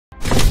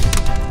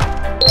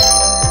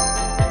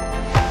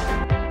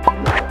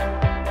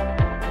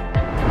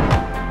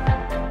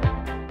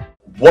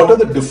What are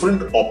the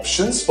different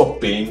options for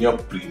paying your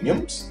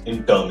premiums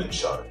in term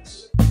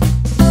insurance?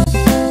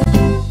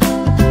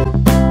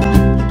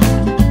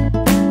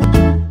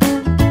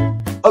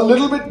 A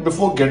little bit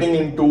before getting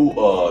into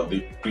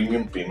the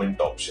premium payment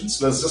options,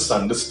 let's just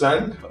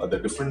understand the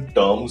different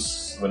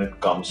terms when it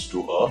comes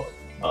to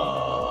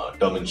a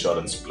term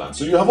insurance plan.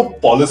 So you have a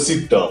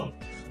policy term.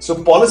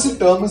 So policy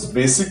term is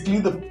basically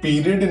the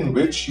period in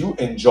which you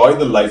enjoy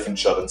the life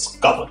insurance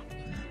cover.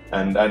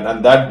 And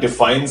that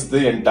defines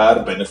the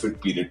entire benefit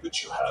period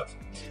which you have.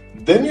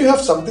 Then you have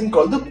something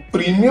called the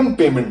premium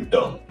payment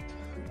term.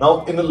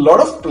 Now, in a lot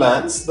of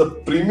plans, the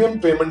premium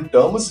payment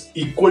term is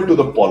equal to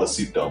the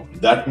policy term.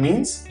 That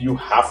means you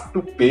have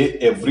to pay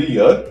every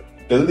year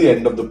till the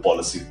end of the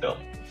policy term.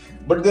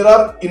 But there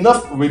are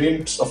enough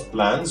variants of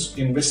plans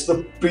in which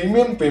the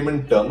premium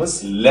payment term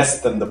is less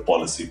than the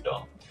policy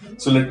term.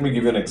 So let me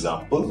give you an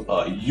example.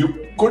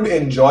 You could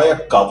enjoy a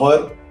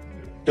cover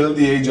till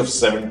the age of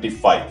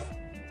 75.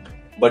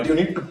 But you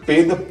need to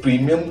pay the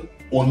premium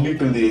only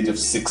till the age of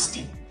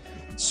 60.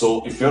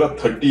 So if you're a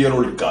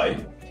 30-year-old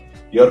guy,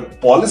 your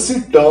policy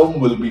term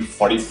will be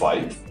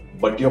 45,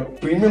 but your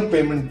premium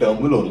payment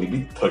term will only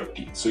be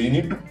 30. So you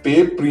need to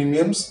pay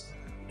premiums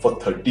for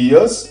 30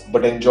 years,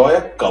 but enjoy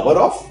a cover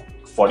of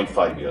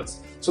 45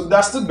 years. So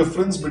that's the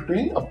difference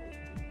between a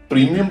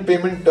premium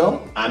payment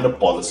term and a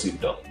policy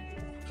term.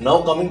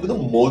 Now coming to the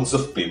modes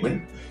of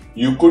payment,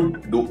 you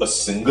could do a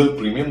single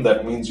premium.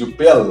 That means you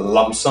pay a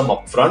lump sum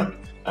upfront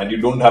and you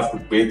don't have to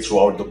pay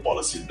throughout the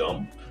policy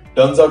term.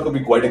 Turns out to be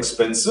quite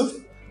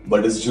expensive,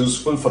 but is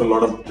useful for a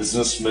lot of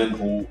businessmen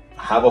who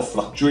have a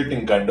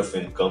fluctuating kind of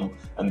income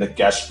and the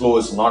cash flow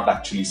is not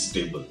actually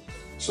stable.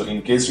 So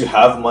in case you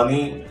have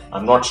money,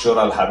 I'm not sure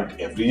I'll have it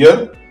every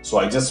year. So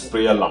I just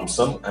pay a lump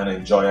sum and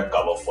enjoy a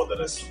cover for the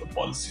rest of the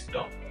policy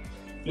term.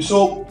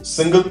 So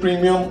single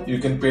premium, you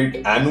can pay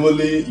it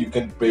annually, you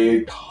can pay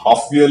it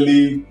half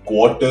yearly,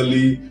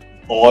 quarterly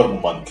or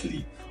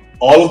monthly.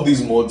 All of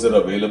these modes are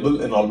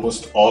available in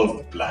almost all of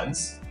the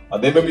plans.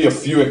 There may be a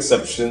few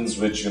exceptions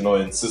which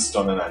insist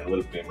on an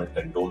annual payment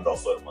and don't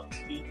offer a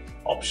monthly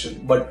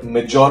option, but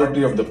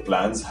majority of the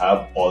plans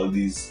have all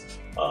these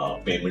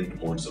payment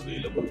modes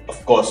available.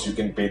 Of course, you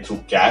can pay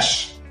through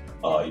cash.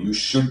 You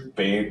should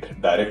pay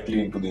it directly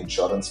into the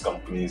insurance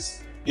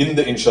companies in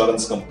the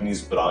insurance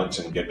company's branch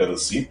and get a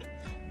receipt.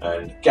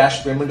 And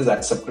cash payment is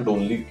accepted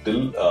only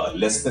till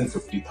less than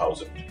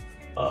 50,000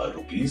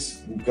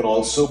 rupees. You can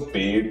also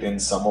pay it in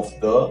some of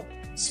the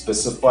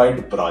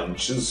specified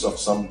branches of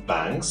some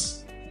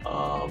banks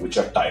which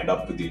are tied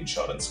up with the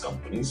insurance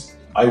companies.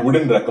 I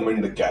wouldn't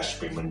recommend the cash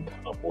payment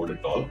mode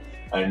at all,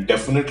 and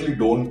definitely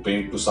don't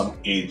pay it to some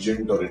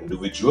agent or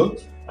individual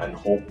and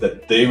hope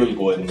that they will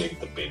go and make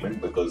the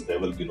payment, because there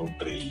will be no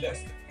trail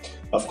left.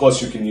 Of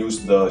course, you can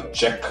use the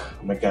check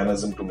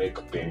mechanism to make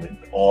a payment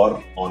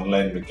or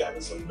online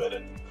mechanism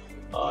wherein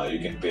you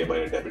can pay by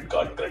a debit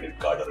card, credit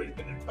card or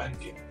internet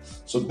banking.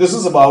 So this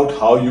is about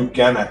how you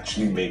can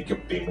actually make your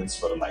payments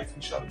for a life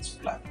insurance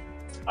plan.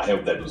 I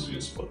hope that was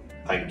useful.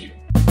 Thank you.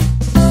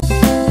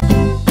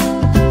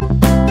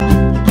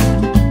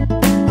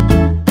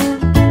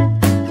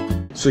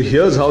 So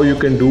here's how you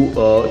can do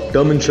a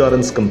term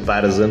insurance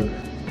comparison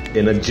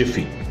in a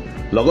jiffy.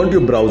 Log on to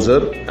your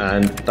browser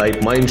and type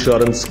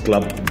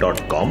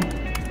myinsuranceclub.com.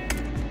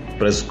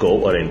 Press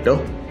go or enter.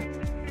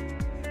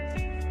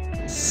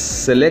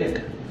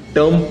 Select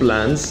term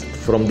plans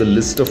from the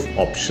list of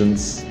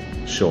options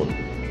shown.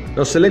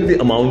 Now select the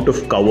amount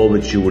of cover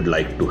which you would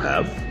like to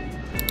have.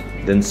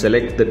 Then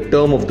select the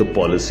term of the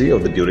policy or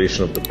the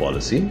duration of the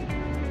policy.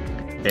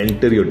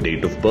 Enter your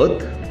date of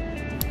birth,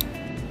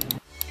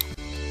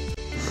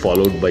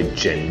 followed by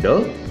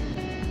gender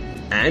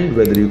and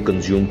whether you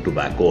consume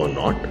tobacco or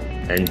not.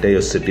 Enter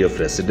your city of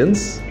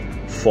residence,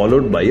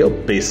 followed by your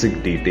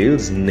basic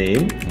details,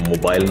 name,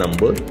 mobile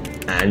number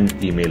and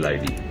email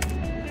ID.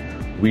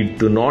 We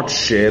do not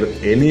share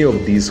any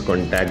of these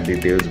contact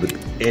details with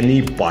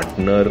any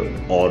partner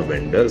or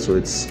vendor. So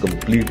it's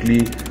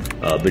completely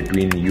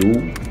between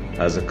you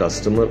as a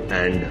customer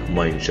and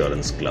My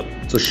Insurance Club.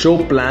 So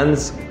show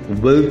plans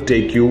will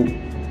take you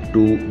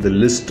to the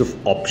list of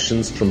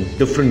options from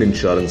different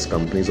insurance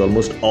companies.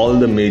 Almost all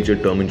the major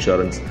term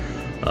insurance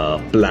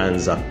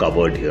plans are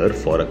covered here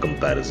for a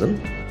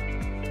comparison.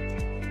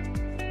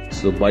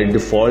 So by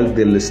default,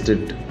 they're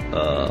listed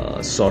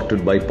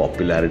sorted by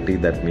popularity.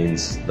 That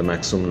means the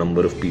maximum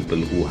number of people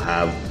who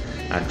have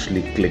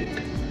actually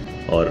clicked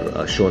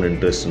or shown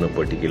interest in a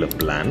particular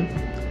plan.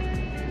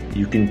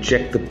 You can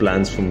check the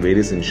plans from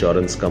various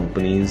insurance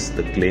companies.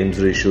 The claims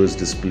ratio is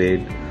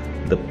displayed.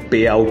 The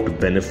payout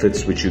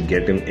benefits which you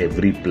get in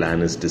every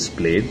plan is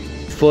displayed.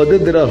 Further,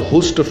 there are a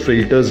host of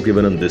filters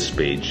given on this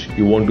page.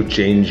 You want to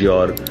change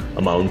your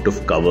amount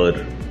of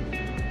cover,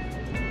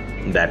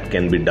 that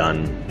can be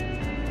done.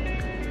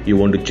 You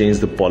want to change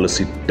the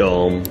policy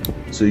term,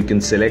 so you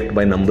can select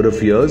by number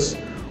of years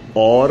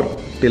or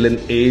till an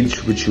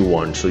age which you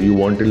want. So you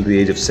want till the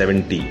age of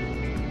 70.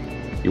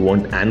 You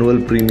want annual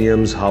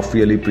premiums, half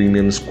yearly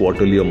premiums,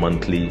 quarterly or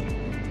monthly.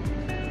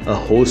 A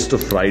host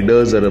of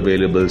riders are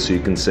available, so you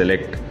can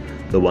select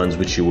the ones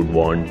which you would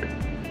want,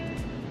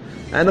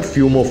 and a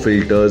few more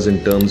filters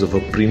in terms of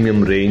a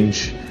premium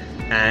range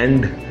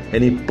and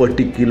any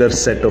particular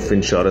set of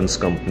insurance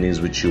companies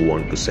which you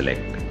want to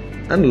select.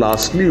 And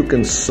lastly, you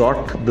can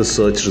sort the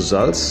search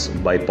results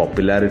by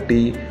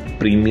popularity,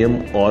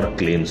 premium or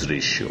claims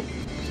ratio.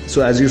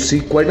 So as you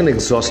see, quite an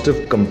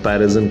exhaustive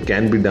comparison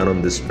can be done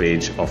on this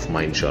page of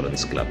My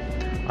Insurance Club.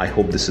 I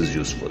hope this is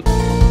useful.